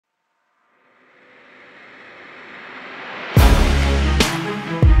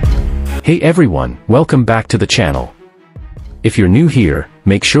Hey everyone, welcome back to the channel. If you're new here,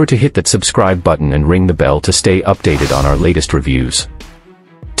 make sure to hit that subscribe button and ring the bell to stay updated on our latest reviews.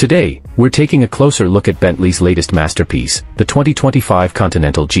 Today, we're taking a closer look at Bentley's latest masterpiece, the 2025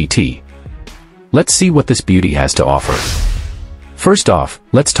 Continental GT. Let's see what this beauty has to offer. First off,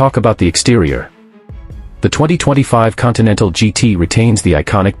 let's talk about the exterior. The 2025 Continental GT retains the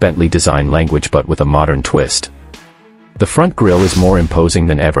iconic Bentley design language but with a modern twist. The front grille is more imposing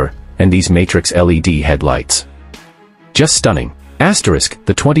than ever, and these matrix LED headlights. Just stunning. Asterisk,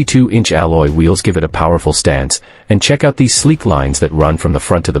 the 22-inch alloy wheels give it a powerful stance, and check out these sleek lines that run from the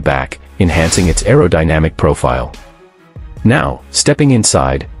front to the back, enhancing its aerodynamic profile. Now, stepping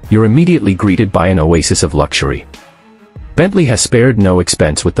inside, you're immediately greeted by an oasis of luxury. Bentley has spared no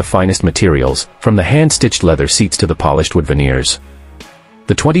expense with the finest materials, from the hand-stitched leather seats to the polished wood veneers.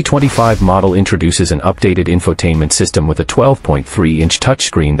 The 2025 model introduces an updated infotainment system with a 12.3-inch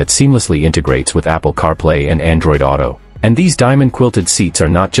touchscreen that seamlessly integrates with Apple CarPlay and Android Auto. And these diamond-quilted seats are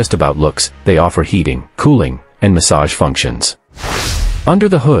not just about looks, they offer heating, cooling, and massage functions. Under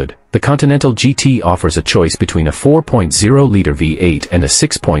the hood, the Continental GT offers a choice between a 4.0-liter V8 and a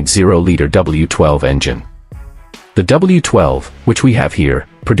 6.0-liter W12 engine. The W12, which we have here,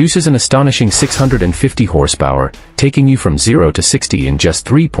 produces an astonishing 650 horsepower, taking you from 0 to 60 in just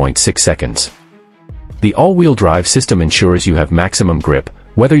 3.6 seconds. The all-wheel drive system ensures you have maximum grip,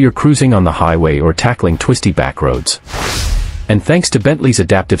 whether you're cruising on the highway or tackling twisty back roads. And thanks to Bentley's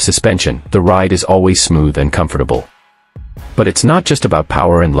adaptive suspension, the ride is always smooth and comfortable. But it's not just about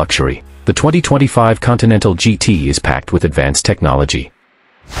power and luxury. The 2025 Continental GT is packed with advanced technology.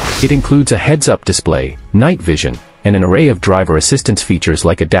 It includes a heads-up display, night vision, and an array of driver assistance features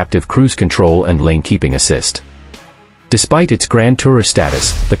like adaptive cruise control and lane keeping assist. Despite its Grand Tourer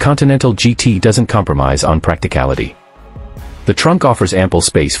status, the Continental GT doesn't compromise on practicality. The trunk offers ample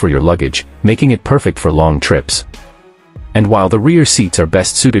space for your luggage, making it perfect for long trips. And while the rear seats are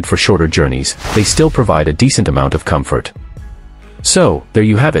best suited for shorter journeys, they still provide a decent amount of comfort. So, there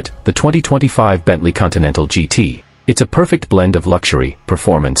you have it, the 2025 Bentley Continental GT. It's a perfect blend of luxury,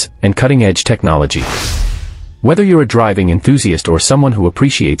 performance, and cutting-edge technology. Whether you're a driving enthusiast or someone who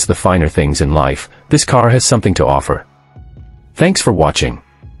appreciates the finer things in life, this car has something to offer. Thanks for watching.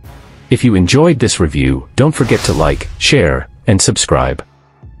 If you enjoyed this review, don't forget to like, share, and subscribe.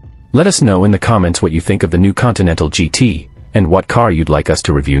 Let us know in the comments what you think of the new Continental GT, and what car you'd like us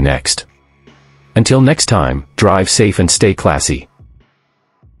to review next. Until next time, drive safe and stay classy.